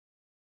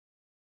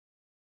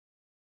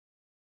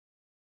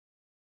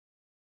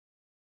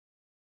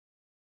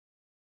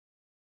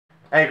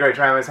Hey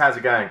GreatDrams, how's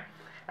it going?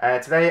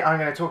 Today I'm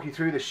going to talk you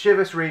through the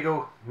Chivas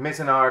Regal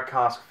Mizunara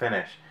cask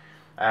finish.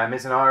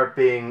 Mizunara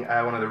being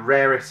one of the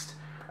rarest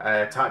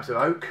types of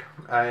oak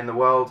in the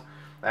world,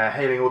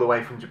 hailing all the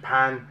way from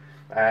Japan,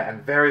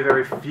 and very,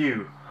 very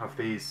few of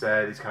these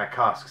kind of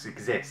casks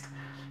exist.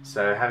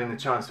 So having the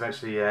chance to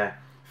actually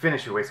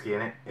finish a whiskey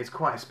in it is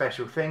quite a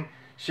special thing.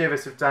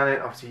 Chivas have done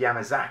it, obviously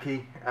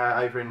Yamazaki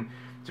over in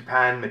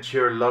Japan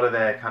mature a lot of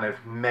their kind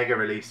of mega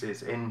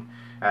releases in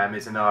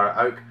Mizunara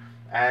oak.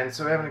 And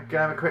so we're going to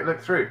have a quick look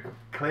through.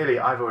 Clearly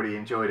I've already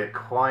enjoyed it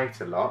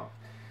quite a lot,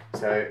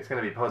 so it's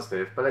going to be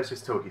positive, but let's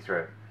just talk you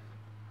through it.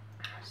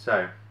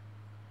 So,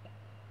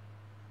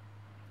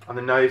 on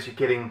the nose you're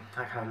getting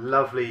that kind of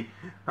lovely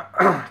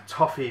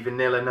toffee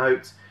vanilla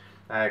note,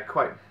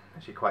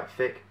 actually quite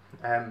thick.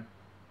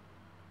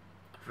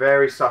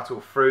 Very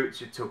subtle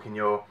fruits, you're talking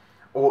your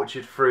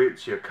orchard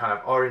fruits, your kind of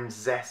orange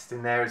zest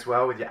in there as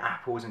well with your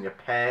apples and your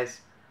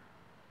pears.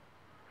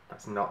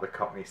 That's not the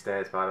Cockney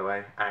stairs, by the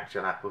way.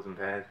 Actual apples and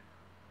pears.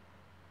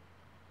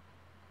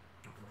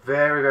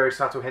 Very, very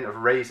subtle hint of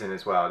raisin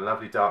as well.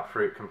 Lovely dark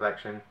fruit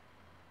complexion.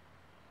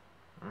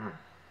 Oh,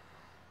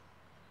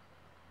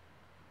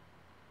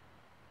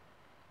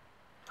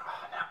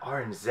 that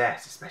orange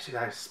zest, especially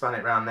how I spun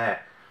it around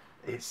there.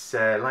 It's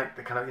like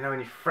the kind of, you know, when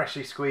you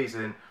freshly squeeze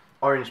an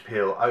orange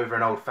peel over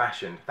an old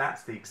fashioned.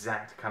 That's the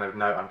exact kind of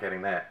note I'm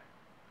getting there.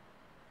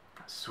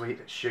 Sweet,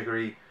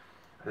 sugary,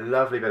 a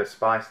lovely bit of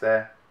spice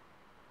there.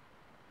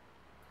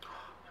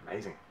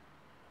 Amazing.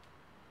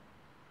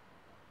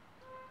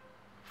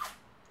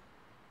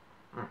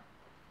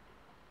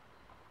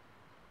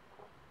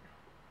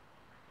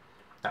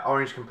 That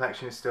orange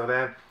complexion is still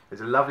there.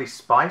 There's a lovely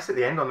spice at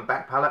the end on the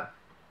back palate.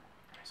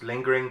 It's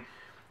lingering,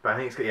 but I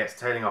think it's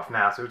tailing off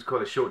now, so we'll just call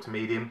it short to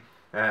medium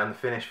on the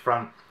finish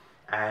front.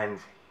 And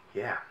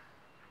yeah,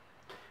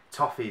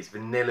 toffees,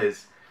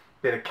 vanillas,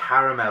 bit of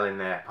caramel in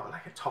there,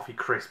 like a toffee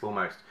crisp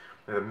almost,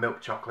 with a milk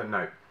chocolate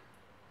note.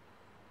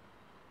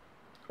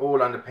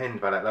 All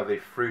underpinned by that lovely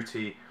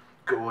fruity,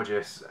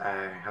 gorgeous,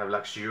 kind of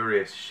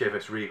luxurious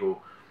Chivas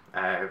Regal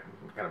kind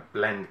of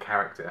blend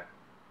character.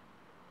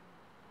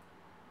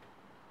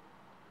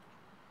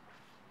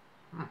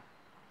 I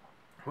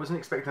wasn't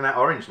expecting that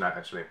orange note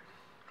actually.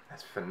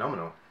 That's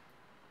phenomenal.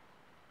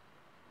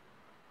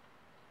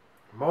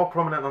 More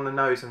prominent on the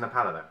nose than the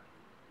palate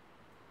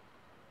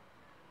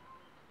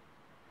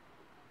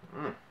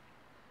though.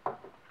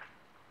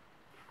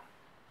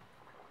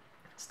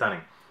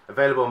 Stunning.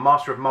 Available on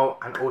Master of Malt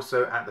and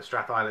also at the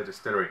Strathisla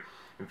Distillery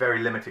in very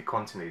limited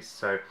quantities.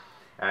 So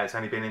it's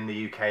only been in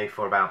the UK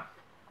for about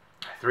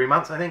 3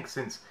 months, I think,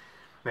 since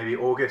maybe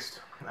August,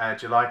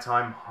 July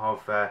time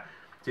of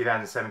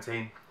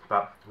 2017.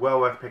 But well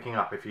worth picking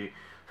up if you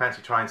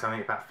fancy trying something.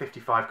 About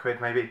 55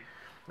 quid maybe.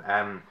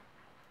 And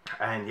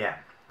yeah,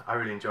 I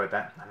really enjoyed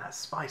that. And that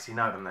spicy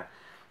note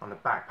on the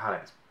back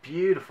palate is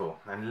beautiful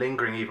and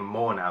lingering even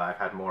more now that I've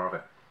had more of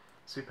it.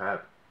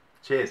 Superb.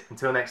 Cheers.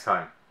 Until next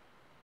time.